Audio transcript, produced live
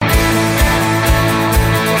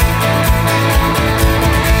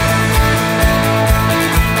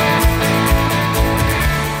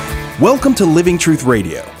Welcome to Living Truth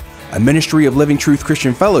Radio, a ministry of Living Truth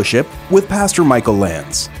Christian Fellowship with Pastor Michael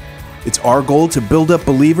Lands. It's our goal to build up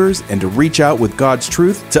believers and to reach out with God's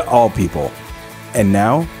truth to all people. And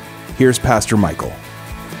now, here's Pastor Michael.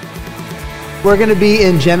 We're going to be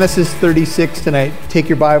in Genesis 36 tonight. Take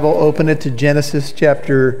your Bible, open it to Genesis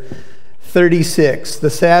chapter 36. The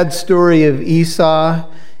sad story of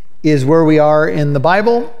Esau is where we are in the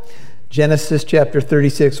Bible. Genesis chapter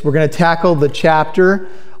 36. We're going to tackle the chapter,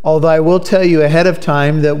 although I will tell you ahead of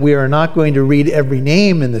time that we are not going to read every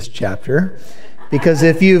name in this chapter, because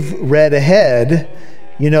if you've read ahead,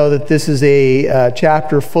 you know that this is a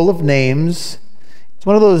chapter full of names. It's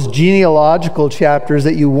one of those genealogical chapters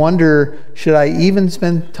that you wonder, should I even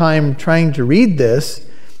spend time trying to read this?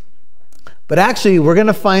 But actually, we're going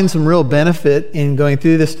to find some real benefit in going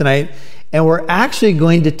through this tonight, and we're actually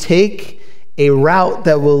going to take a route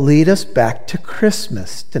that will lead us back to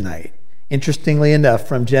Christmas tonight. Interestingly enough,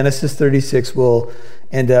 from Genesis 36, we'll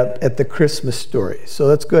end up at the Christmas story. So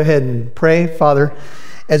let's go ahead and pray. Father,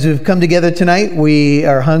 as we've come together tonight, we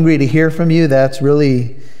are hungry to hear from you. That's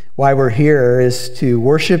really why we're here, is to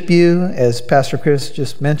worship you, as Pastor Chris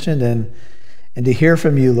just mentioned, and to hear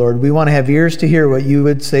from you, Lord. We want to have ears to hear what you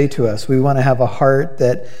would say to us. We want to have a heart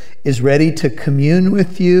that is ready to commune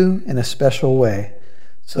with you in a special way.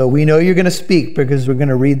 So we know you're going to speak because we're going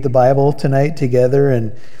to read the Bible tonight together,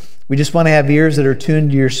 and we just want to have ears that are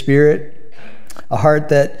tuned to your Spirit, a heart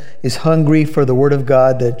that is hungry for the Word of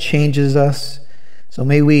God that changes us. So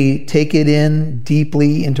may we take it in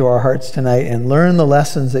deeply into our hearts tonight and learn the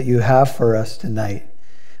lessons that you have for us tonight.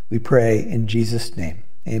 We pray in Jesus' name.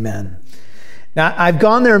 Amen. Now, I've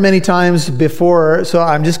gone there many times before, so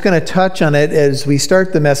I'm just going to touch on it as we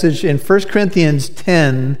start the message in 1 Corinthians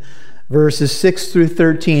 10, verses 6 through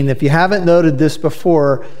 13. If you haven't noted this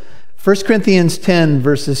before, 1 Corinthians 10,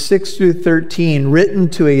 verses 6 through 13, written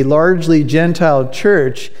to a largely Gentile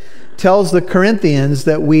church, tells the Corinthians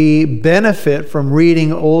that we benefit from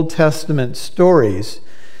reading Old Testament stories.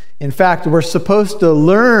 In fact, we're supposed to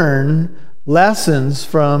learn lessons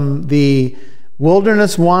from the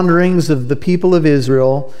wilderness wanderings of the people of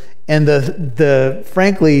Israel and the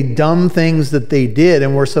frankly dumb things that they did,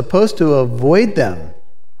 and we're supposed to avoid them.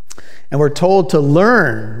 And we're told to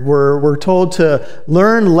learn. We're told to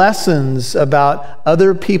learn lessons about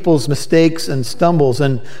other people's mistakes and stumbles.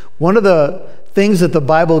 And one of the things that the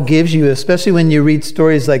Bible gives you, especially when you read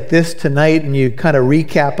stories like this tonight and you kind of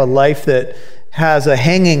recap a life that has a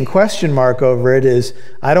hanging question mark over it, is,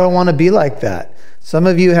 I don't want to be like that. Some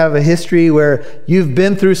of you have a history where you've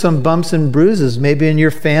been through some bumps and bruises, maybe in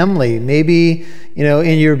your family, maybe,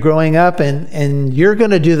 in your growing up, and you're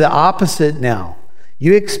going to do the opposite now.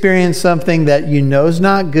 You experience something that you know is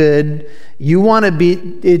not good. You want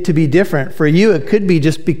it to be different. For you, it could be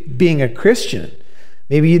just being a Christian.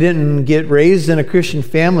 Maybe you didn't get raised in a Christian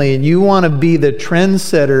family, and you want to be the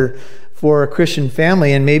trendsetter for a Christian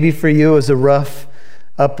family. And maybe for you, it was a rough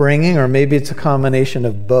upbringing, or maybe it's a combination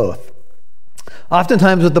of both.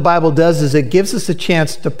 Oftentimes, what the Bible does is it gives us a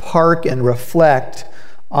chance to park and reflect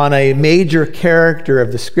on a major character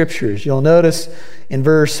of the Scriptures. You'll notice in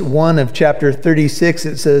verse 1 of chapter 36,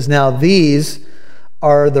 it says, "Now these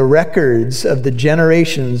are the records of the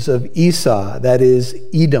generations of Esau," that is,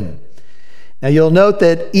 Edom. Now you'll note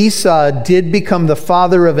that Esau did become the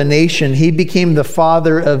father of a nation. He became the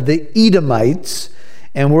father of the Edomites,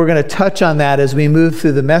 and we're going to touch on that as we move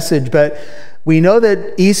through the message. But we know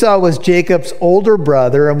that Esau was Jacob's older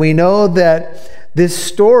brother, and we know that this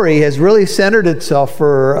story has really centered itself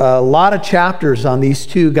for a lot of chapters on these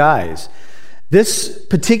two guys. This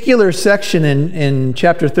particular section in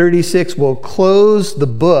chapter 36 will close the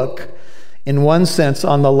book, in one sense,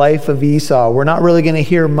 on the life of Esau. We're not really going to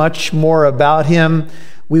hear much more about him.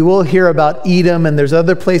 We will hear about Edom, and there's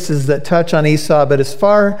other places that touch on Esau, but as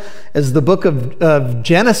far as the book of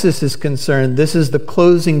Genesis is concerned, this is the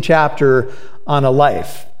closing chapter on a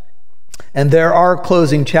life. And there are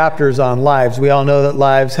closing chapters on lives. We all know that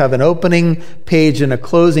lives have an opening page and a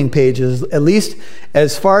closing page, at least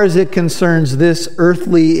as far as it concerns this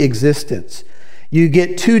earthly existence. You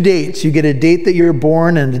get two dates. You get a date that you're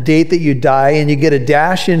born and a date that you die, and you get a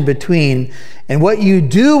dash in between. And what you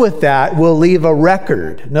do with that will leave a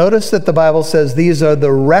record. Notice that the Bible says these are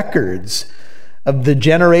the records of the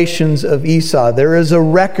generations of Esau. There is a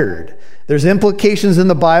record. There's implications in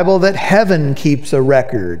the Bible that heaven keeps a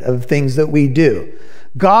record of things that we do.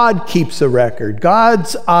 God keeps a record.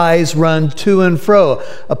 God's eyes run to and fro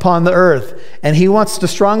upon the earth, and he wants to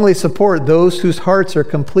strongly support those whose hearts are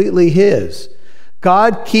completely his.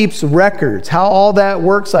 God keeps records. How all that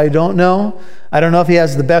works, I don't know. I don't know if he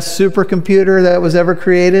has the best supercomputer that was ever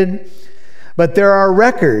created. But there are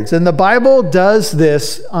records, and the Bible does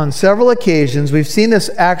this on several occasions. We've seen this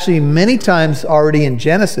actually many times already in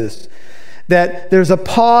Genesis, that there's a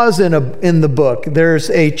pause in the book. There's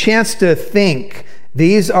a chance to think.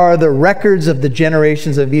 These are the records of the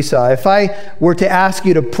generations of Esau. If I were to ask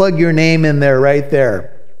you to plug your name in there right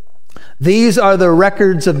there, these are the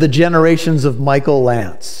records of the generations of Michael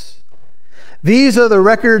Lance. These are the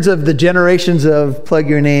records of the generations of plug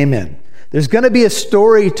your name in. There's going to be a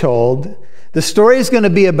story told. The story is going to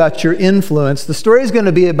be about your influence. The story is going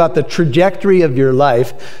to be about the trajectory of your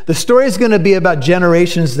life. The story is going to be about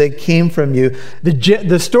generations that came from you.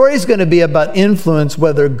 The story is going to be about influence,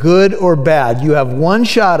 whether good or bad. You have one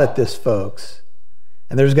shot at this, folks,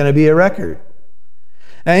 and there's going to be a record.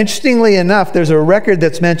 Now, interestingly enough, there's a record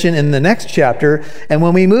that's mentioned in the next chapter, and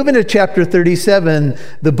when we move into chapter 37,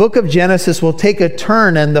 the book of Genesis will take a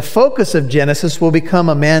turn, and the focus of Genesis will become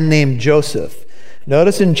a man named Joseph.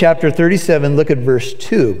 Notice in chapter 37, look at verse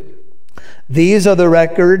 2. These are the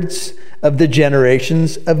records of the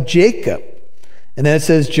generations of Jacob. And then it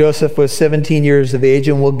says Joseph was 17 years of age,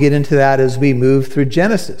 and we'll get into that as we move through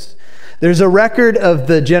Genesis. There's a record of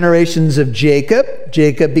the generations of Jacob.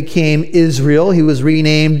 Jacob became Israel. He was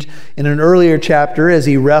renamed in an earlier chapter as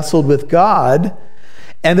he wrestled with God.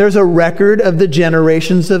 And there's a record of the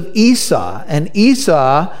generations of Esau, and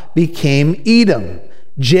Esau became Edom.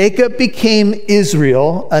 Jacob became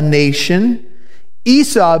Israel, a nation.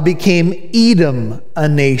 Esau became Edom, a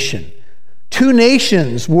nation. Two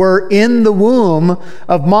nations were in the womb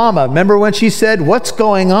of Mama. Remember when she said, "What's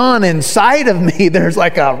going on inside of me? There's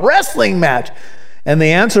like a wrestling match." And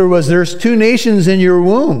the answer was, there's two nations in your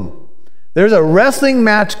womb. There's a wrestling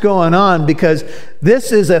match going on because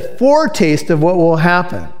this is a foretaste of what will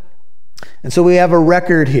happen. And so we have a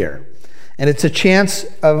record here. And it's a chance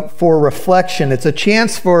for reflection. It's a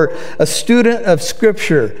chance for a student of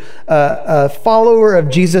Scripture, a follower of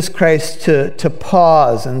Jesus Christ to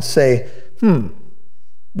pause and say,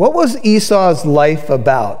 what was Esau's life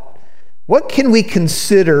about? What can we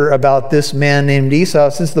consider about this man named Esau,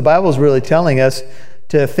 since the Bible is really telling us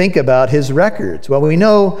to think about his records? Well, we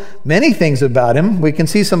know many things about him. We can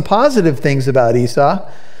see some positive things about Esau.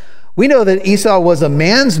 We know that Esau was a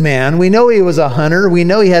man's man. We know he was a hunter. We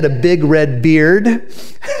know he had a big red beard.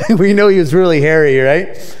 We know he was really hairy,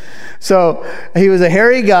 right? So he was a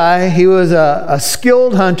hairy guy. He was a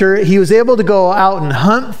skilled hunter. He was able to go out and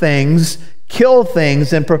hunt things, kill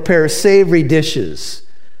things, and prepare savory dishes.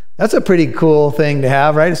 That's a pretty cool thing to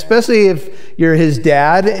have, right? Especially if you're his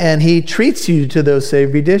dad and he treats you to those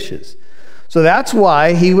savory dishes. So that's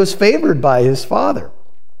why he was favored by his father,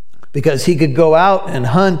 because he could go out and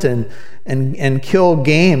hunt and kill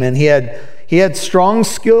game, and he had strong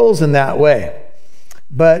skills in that way.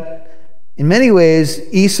 But in many ways,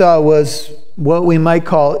 Esau was what we might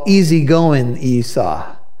call easygoing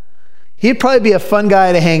Esau. He'd probably be a fun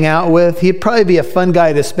guy to hang out with. He'd probably be a fun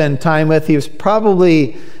guy to spend time with. He was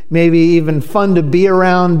probably maybe even fun to be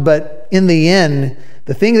around. But in the end,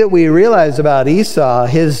 the thing that we realize about Esau,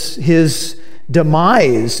 his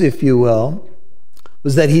demise, if you will,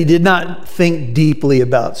 was that he did not think deeply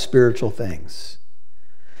about spiritual things.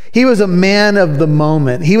 He was a man of the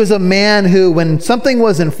moment. He was a man who, when something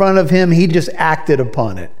was in front of him, he just acted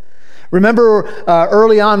upon it. Remember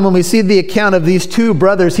early on when we see the account of these two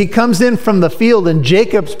brothers, he comes in from the field and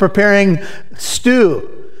Jacob's preparing stew.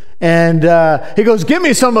 And he goes, "Give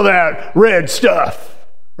me some of that red stuff,"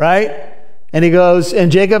 right? And he goes,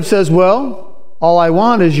 and Jacob says, "Well, all I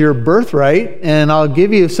want is your birthright, and I'll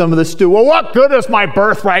give you some of the stew." "Well, what good is my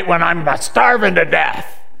birthright when I'm starving to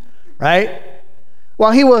death?" Right?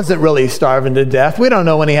 Well, he wasn't really starving to death. We don't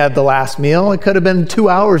know when he had the last meal. It could have been 2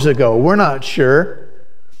 hours ago. We're not sure.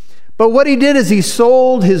 But what he did is he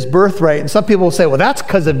sold his birthright. And some people will say, well, that's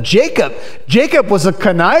because of Jacob. Jacob was a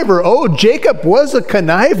conniver. Oh, Jacob was a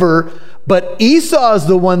conniver, but Esau is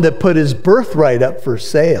the one that put his birthright up for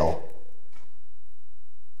sale.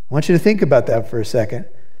 I want you to think about that for a second.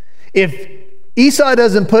 If Esau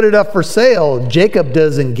doesn't put it up for sale, Jacob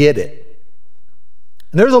doesn't get it.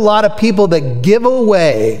 And there's a lot of people that give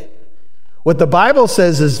away what the Bible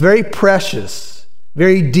says is very precious,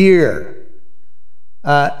 very dear.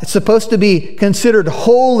 It's supposed to be considered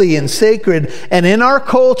holy and sacred. And in our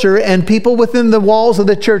culture, and people within the walls of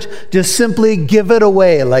the church just simply give it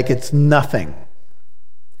away like it's nothing.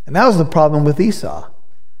 And that was the problem with Esau.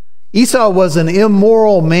 Esau was an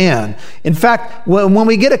immoral man. In fact, when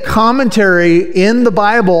we get a commentary in the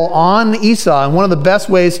Bible on Esau, and one of the best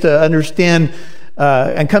ways to understand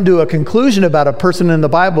and come to a conclusion about a person in the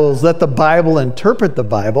Bible is let the Bible interpret the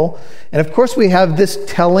Bible. And of course, we have this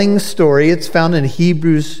telling story. It's found in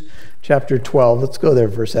Hebrews chapter 12. Let's go there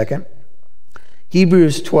for a second.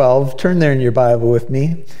 Hebrews 12. Turn there in your Bible with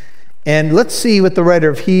me. And let's see what the writer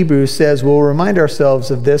of Hebrews says. We'll remind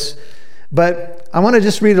ourselves of this. But I want to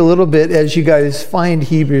just read a little bit as you guys find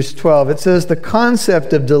Hebrews 12. It says, the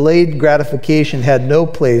concept of delayed gratification had no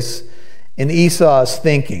place in Esau's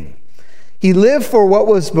thinking. He lived for what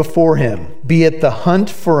was before him, be it the hunt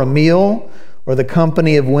for a meal or the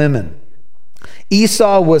company of women.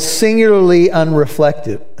 Esau was singularly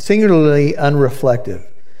unreflective.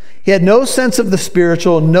 He had no sense of the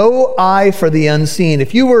spiritual, no eye for the unseen.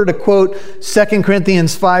 If you were to quote 2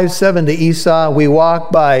 Corinthians 5:7 to Esau, we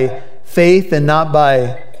walk by faith and not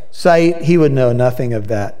by sight, he would know nothing of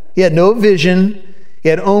that. He had no vision. He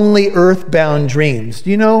had only earthbound dreams.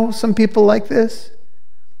 Do you know some people like this?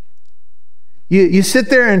 You sit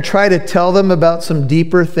there and try to tell them about some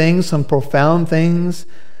deeper things, some profound things,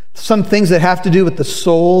 some things that have to do with the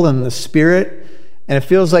soul and the spirit, and it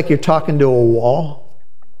feels like you're talking to a wall.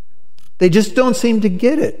 They just don't seem to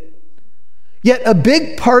get it. Yet a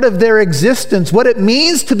big part of their existence, what it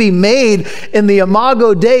means to be made in the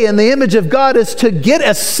Imago Dei, in the image of God, is to get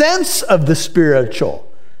a sense of the spiritual.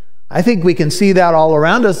 I think we can see that all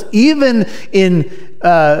around us, even in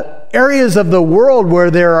areas of the world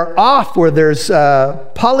where there's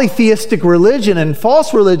polytheistic religion and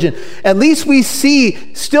false religion. At least we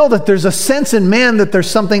see still that there's a sense in man that there's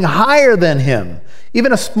something higher than him.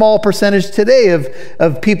 Even a small percentage today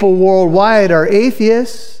of people worldwide are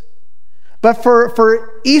atheists. But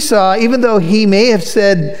for Esau, even though he may have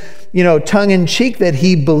said, tongue-in-cheek that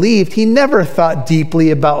he believed, he never thought deeply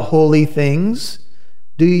about holy things.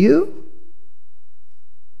 Do you?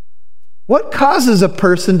 What causes a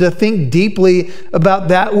person to think deeply about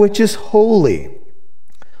that which is holy?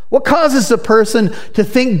 What causes a person to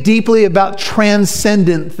think deeply about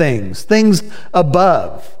transcendent things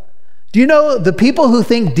above? Do you know the people who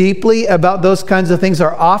think deeply about those kinds of things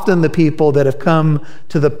are often the people that have come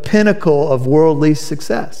to the pinnacle of worldly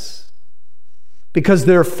success? Because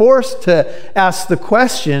they're forced to ask the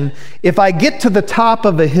question, if I get to the top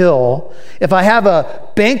of a hill, if I have a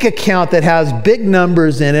bank account that has big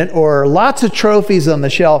numbers in it or lots of trophies on the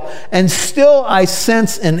shelf, and still I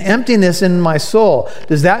sense an emptiness in my soul,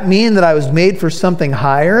 does that mean that I was made for something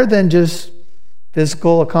higher than just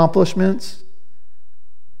physical accomplishments?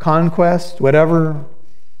 Conquest, whatever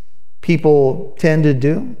people tend to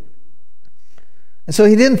do. And so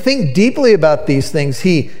he didn't think deeply about these things.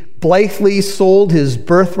 He blithely sold his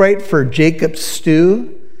birthright for Jacob's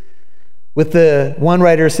stew, one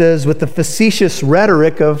writer says, with the facetious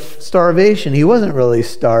rhetoric of starvation. He wasn't really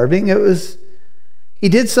starving. He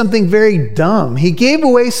did something very dumb. He gave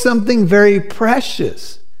away something very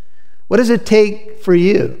precious. What does it take for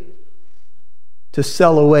you to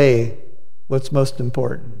sell away what's most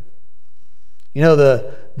important?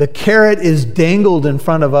 The carrot is dangled in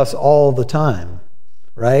front of us all the time,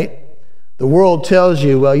 right? The world tells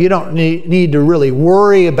you, well, you don't need to really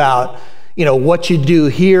worry about, what you do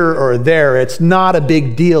here or there. It's not a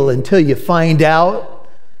big deal until you find out.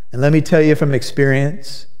 And let me tell you from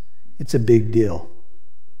experience, it's a big deal.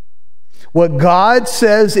 What God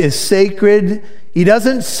says is sacred. He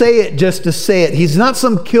doesn't say it just to say it. He's not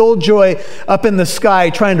some killjoy up in the sky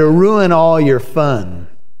trying to ruin all your fun.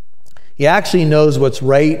 He actually knows what's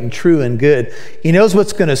right and true and good. He knows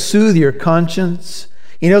what's going to soothe your conscience.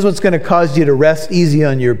 He knows what's going to cause you to rest easy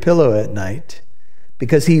on your pillow at night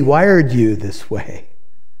because he wired you this way.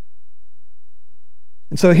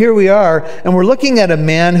 And so here we are, and we're looking at a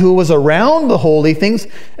man who was around the holy things.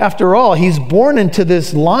 After all, he's born into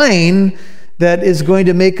this line that is going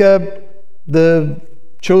to make up the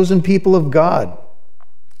chosen people of God.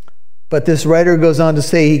 But this writer goes on to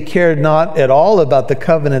say he cared not at all about the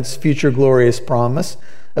covenant's future glorious promise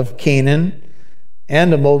of Canaan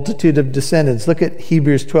and a multitude of descendants. Look at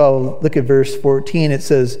Hebrews 12, look at verse 14. It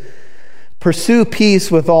says, pursue peace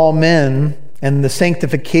with all men and the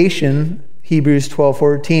sanctification, Hebrews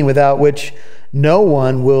 12:14, without which no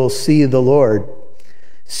one will see the Lord.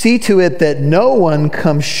 See to it that no one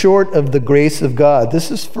comes short of the grace of God.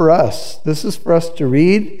 This is for us. This is for us to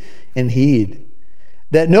read and heed.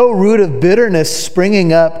 That no root of bitterness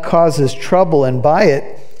springing up causes trouble, and by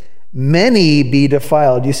it many be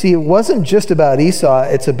defiled. You see, it wasn't just about Esau.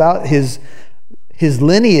 It's about his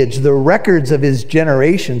lineage, the records of his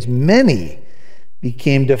generations. Many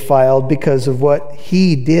became defiled because of what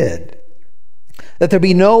he did. That there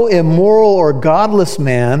be no immoral or godless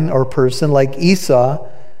man or person like Esau,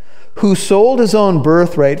 who sold his own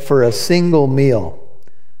birthright for a single meal.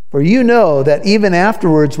 For you know that even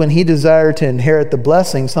afterwards, when he desired to inherit the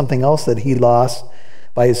blessing, something else that he lost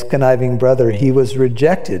by his conniving brother, he was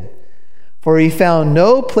rejected. For he found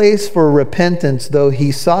no place for repentance, though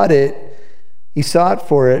he sought it He sought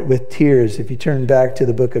for it with tears. If you turn back to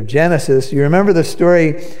the book of Genesis, you remember the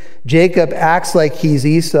story. Jacob acts like he's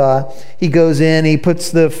Esau. He goes in, he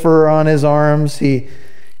puts the fur on his arms, he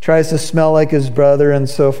tries to smell like his brother and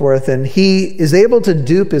so forth, and he is able to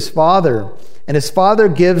dupe his father, and his father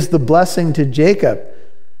gives the blessing to Jacob.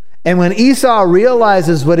 And when Esau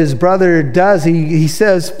realizes what his brother does, he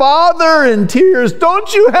says, "Father," in tears,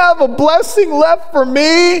 "don't you have a blessing left for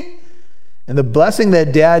me?" And the blessing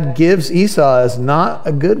that dad gives Esau is not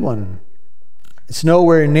a good one. It's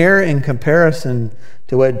nowhere near in comparison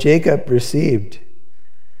to what Jacob received.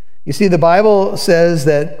 You see, the Bible says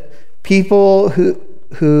that people who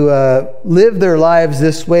live their lives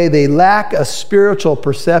this way, they lack a spiritual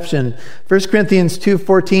perception. 1 Corinthians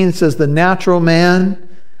 2:14 says, "The natural man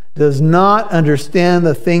does not understand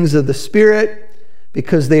the things of the Spirit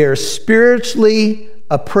because they are spiritually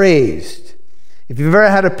appraised." If you've ever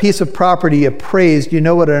had a piece of property appraised, you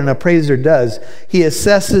know what an appraiser does. He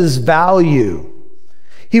assesses value.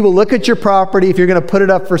 He will look at your property if you're going to put it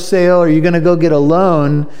up for sale or you're going to go get a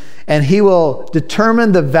loan, and he will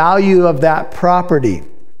determine the value of that property.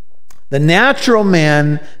 The natural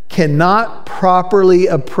man cannot properly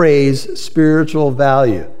appraise spiritual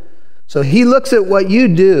value. So he looks at what you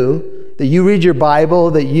do, that you read your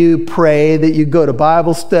Bible, that you pray, that you go to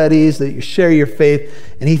Bible studies, that you share your faith,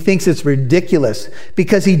 and he thinks it's ridiculous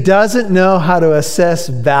because he doesn't know how to assess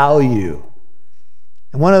value.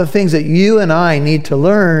 And one of the things that you and I need to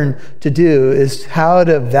learn to do is how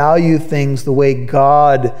to value things the way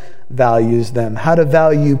God values them, how to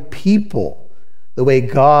value people the way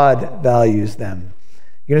God values them.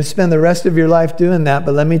 You're going to spend the rest of your life doing that,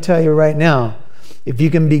 but let me tell you right now, if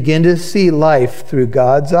you can begin to see life through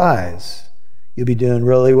God's eyes, you'll be doing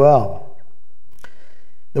really well.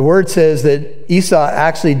 The word says that Esau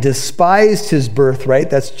actually despised his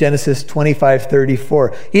birthright. That's Genesis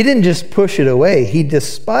 25:34. He didn't just push it away. He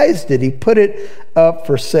despised it. He put it up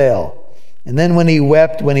for sale. And then when he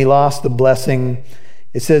wept, when he lost the blessing,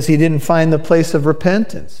 it says he didn't find the place of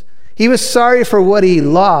repentance. He was sorry for what he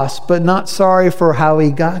lost, but not sorry for how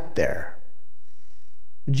he got there.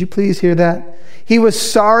 Would you please hear that? He was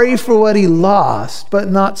sorry for what he lost, but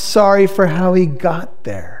not sorry for how he got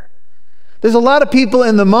there. There's a lot of people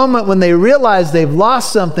in the moment when they realize they've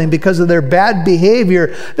lost something because of their bad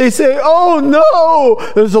behavior, they say, "Oh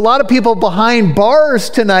no!" There's a lot of people behind bars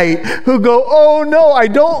tonight who go, "Oh no, I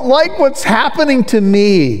don't like what's happening to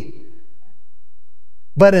me."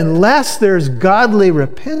 But unless there's godly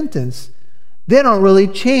repentance, they don't really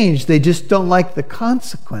change. They just don't like the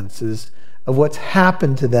consequences of what's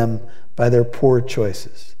happened to them by their poor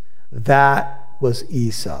choices. That was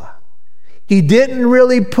Esau. He didn't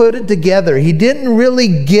really put it together. He didn't really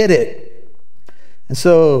get it. And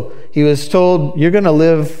so he was told, "You're going to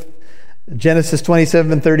live," Genesis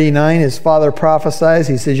 27:39, his father prophesies.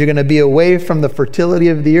 He says, "You're going to be away from the fertility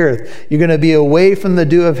of the earth. You're going to be away from the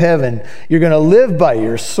dew of heaven. You're going to live by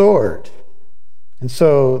your sword." And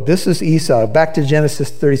so this is Esau. Back to Genesis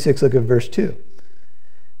 36, look at verse 2.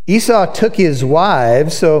 Esau took his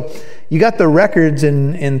wives. So you got the records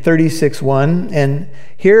in 36:1. And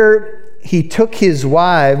here he took his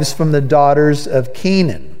wives from the daughters of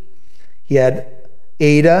Canaan. He had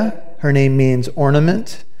Adah, her name means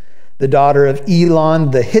ornament, the daughter of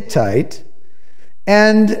Elon the Hittite,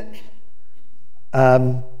 and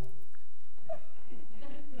the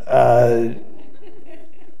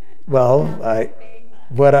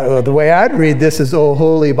way I'd read this is "Oh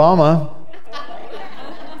Holy Bama,"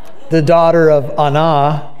 the daughter of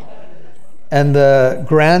Anah, and the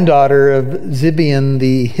granddaughter of Zibeon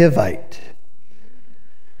the Hivite.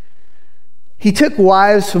 He took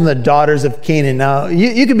wives from the daughters of Canaan. Now,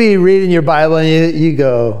 you could be reading your Bible and you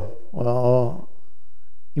go, "Well,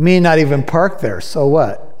 you may not even park there, so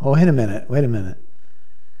what?" Oh, wait a minute.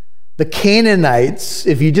 The Canaanites,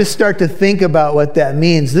 if you just start to think about what that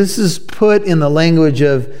means, this is put in the language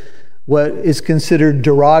of what is considered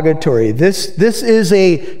derogatory. This is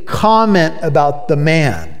a comment about the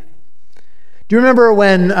man. Do you remember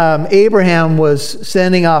when Abraham was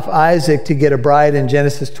sending off Isaac to get a bride in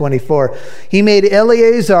Genesis 24? He made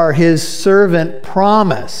Eleazar, his servant,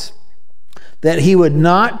 promise that he would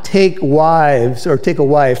not take wives or take a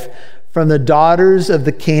wife from the daughters of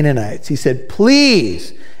the Canaanites. He said,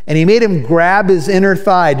 "Please." And he made him grab his inner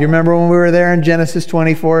thigh. Do you remember when we were there in Genesis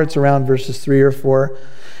 24? It's around verses 3 or 4.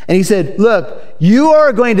 And he said, "Look, you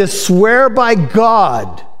are going to swear by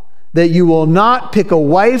God that you will not pick a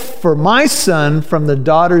wife for my son from the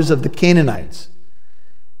daughters of the Canaanites."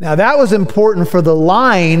 Now that was important for the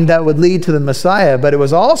line that would lead to the Messiah, but it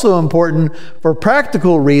was also important for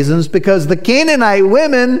practical reasons because the Canaanite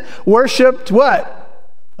women worshipped what?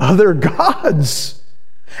 other gods.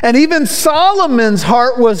 And even Solomon's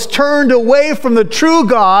heart was turned away from the true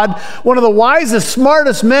God, one of the wisest,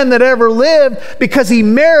 smartest men that ever lived, because he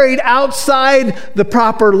married outside the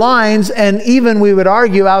proper lines, and even, we would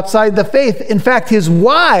argue, outside the faith. In fact, his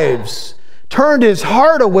wives turned his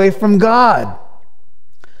heart away from God.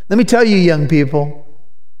 Let me tell you, young people,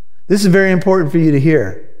 this is very important for you to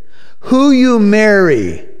hear. Who you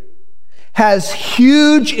marry has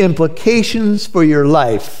huge implications for your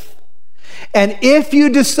life. And if you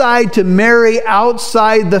decide to marry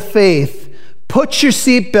outside the faith, put your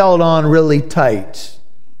seatbelt on really tight.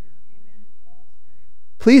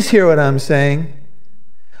 Please hear what I'm saying.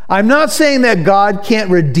 I'm not saying that God can't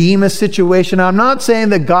redeem a situation. I'm not saying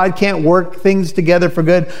that God can't work things together for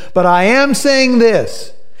good. But I am saying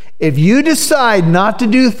this. If you decide not to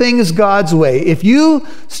do things God's way, if you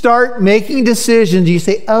start making decisions, you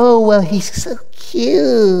say, oh, well, he's so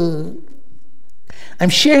cute. I'm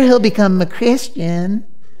sure he'll become a Christian.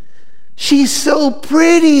 She's so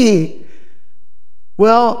pretty.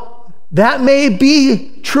 Well, that may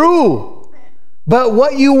be true, but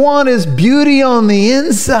what you want is beauty on the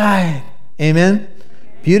inside. Amen?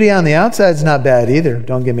 Beauty on the outside is not bad either.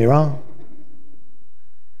 Don't get me wrong.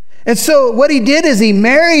 And so what he did is he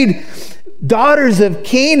married daughters of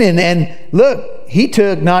Canaan. And look, he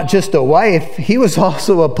took not just a wife, he was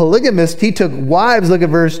also a polygamist. He took wives, look at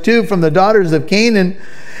verse 2, from the daughters of Canaan.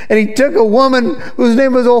 And he took a woman whose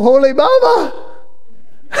name was Oholibamah.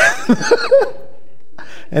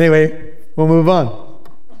 Anyway, we'll move on.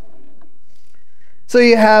 So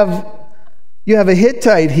you have a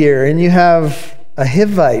Hittite here, and you have a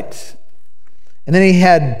Hivite. And then he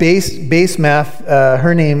had Basemath,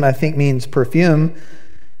 her name I think means perfume,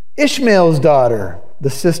 Ishmael's daughter, the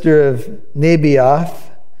sister of Nebaioth.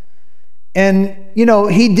 And,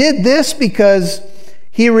 he did this because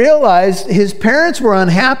he realized his parents were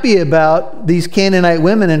unhappy about these Canaanite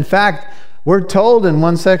women. In fact, we're told in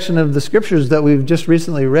one section of the scriptures that we've just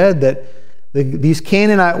recently read that these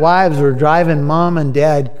Canaanite wives were driving mom and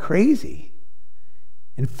dad crazy.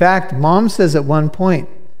 In fact, mom says at one point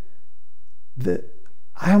that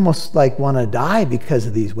I almost want to die because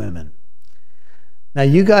of these women. Now,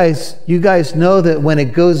 you guys know that when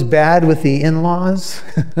it goes bad with the in-laws,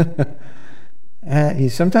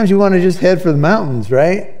 sometimes you want to just head for the mountains,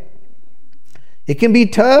 right? It can be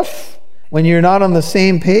tough when you're not on the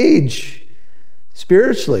same page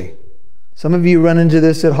spiritually. Some of you run into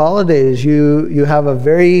this at holidays. You have a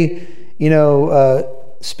very,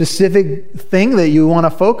 specific thing that you want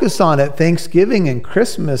to focus on at Thanksgiving and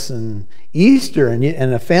Christmas and Easter, and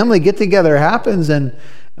a family get-together happens, and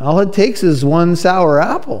all it takes is one sour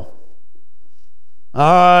apple. All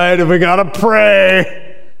right, we got to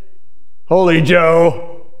pray. Holy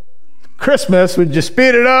Joe, Christmas, would you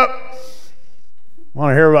speed it up? I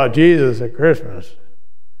want to hear about Jesus at Christmas.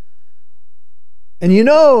 And you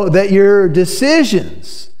know that your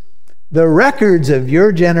decisions, the records of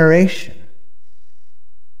your generation,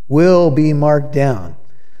 will be marked down.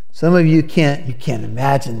 Some of you can't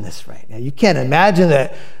imagine this right now. You can't imagine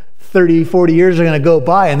that 30, 40 years are going to go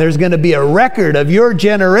by and there's going to be a record of your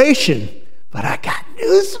generation. But I got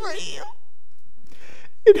news for you.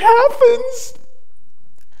 It happens.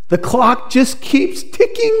 The clock just keeps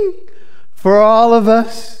ticking for all of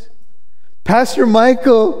us. Pastor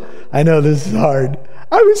Michael, I know this is hard.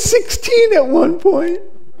 I was 16 at one point.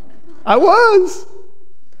 I was.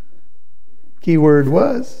 Keyword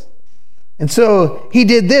was. And so he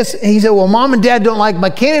did this. And he said, well, mom and dad don't like my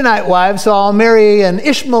Canaanite wives, so I'll marry an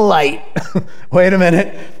Ishmaelite. Wait a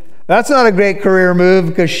minute. That's not a great career move,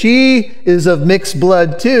 because she is of mixed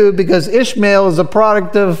blood too, because Ishmael is a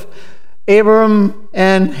product of Abram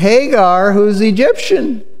and Hagar, who's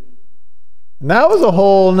Egyptian. And that was a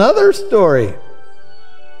whole nother story.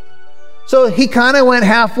 So he kind of went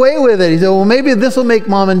halfway with it. He said, well, maybe this will make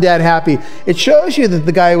mom and dad happy. It shows you that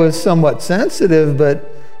the guy was somewhat sensitive, but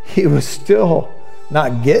he was still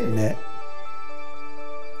not getting it.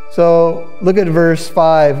 So look at verse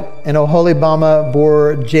 5. And Oholibamah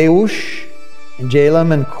bore Jeush and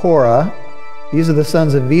Jalam and Korah. These are the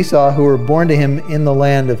sons of Esau who were born to him in the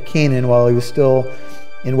land of Canaan while he was still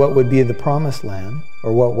in what would be the promised land,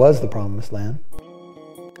 or what was the promised land.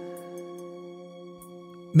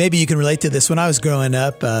 Maybe you can relate to this. When I was growing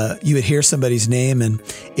up, you would hear somebody's name, and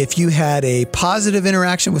if you had a positive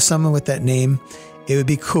interaction with someone with that name, it would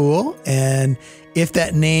be cool. And if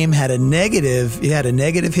that name had you had a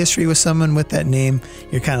negative history with someone with that name,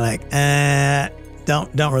 you're kind of like,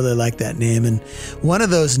 don't really like that name. And one of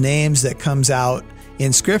those names that comes out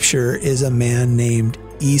in Scripture is a man named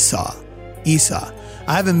Esau. Esau.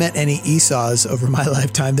 I haven't met any Esau's over my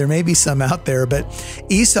lifetime. There may be some out there, but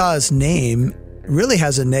Esau's name really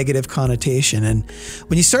has a negative connotation. And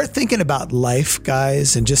when you start thinking about life,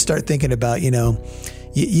 guys, and just start thinking about,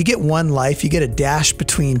 you get one life, you get a dash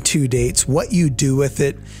between two dates. What you do with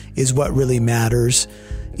it is what really matters.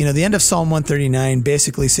 The end of Psalm 139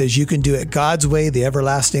 basically says you can do it God's way, the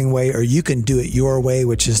everlasting way, or you can do it your way,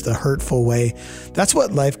 which is the hurtful way. That's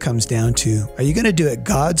what life comes down to. Are you going to do it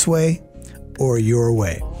God's way or your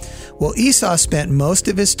way? Well, Esau spent most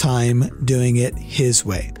of his time doing it his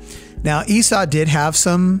way. Now, Esau did have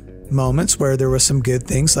some moments where there were some good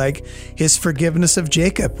things, like his forgiveness of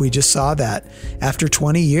Jacob. We just saw that. After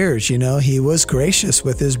 20 years, he was gracious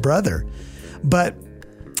with his brother. But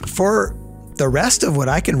for the rest of what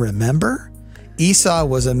I can remember, Esau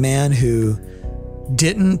was a man who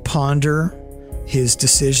didn't ponder his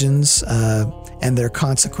decisions and their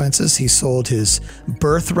consequences. He sold his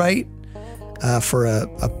birthright for a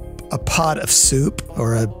pot of soup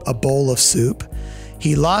or a bowl of soup.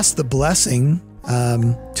 He lost the blessing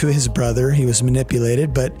to his brother. He was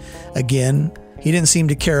manipulated, but again, he didn't seem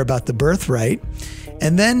to care about the birthright.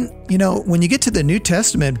 And then, when you get to the New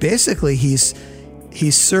Testament, basically he's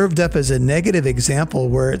served up as a negative example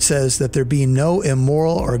where it says that there be no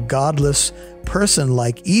immoral or godless person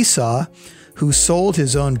like Esau who sold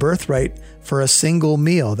his own birthright for a single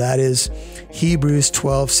meal. That is Hebrews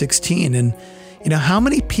 12:16. And, how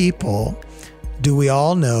many people do we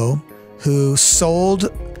all know who sold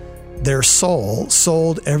their soul,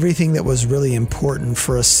 sold everything that was really important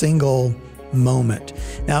for a single moment?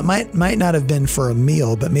 Now, it might not have been for a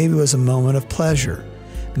meal, but maybe it was a moment of pleasure.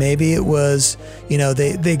 Maybe it was,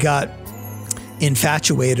 they got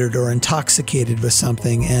infatuated or intoxicated with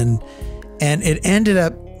something, and it ended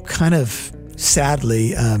up kind of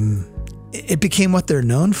sadly, it became what they're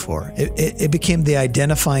known for. It became the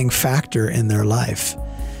identifying factor in their life.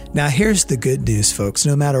 Now, here's the good news, folks.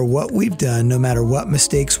 No matter what we've done, no matter what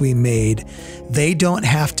mistakes we made, they don't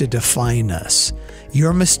have to define us.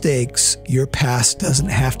 Your mistakes, your past doesn't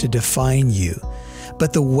have to define you.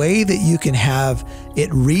 But the way that you can have it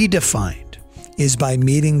redefined is by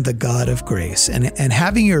meeting the God of grace and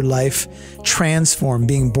having your life transformed,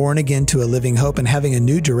 being born again to a living hope and having a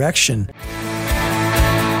new direction.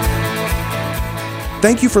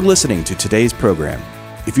 Thank you for listening to today's program.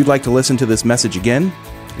 If you'd like to listen to this message again,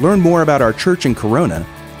 learn more about our church in Corona,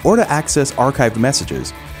 or to access archived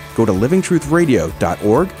messages, go to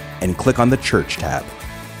livingtruthradio.org and click on the Church tab.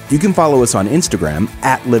 You can follow us on Instagram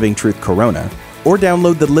 @LivingTruthCorona, or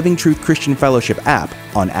download the Living Truth Christian Fellowship app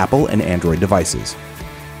on Apple and Android devices.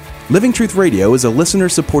 Living Truth Radio is a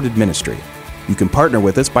listener-supported ministry. You can partner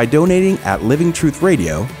with us by donating at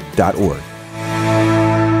livingtruthradio.org.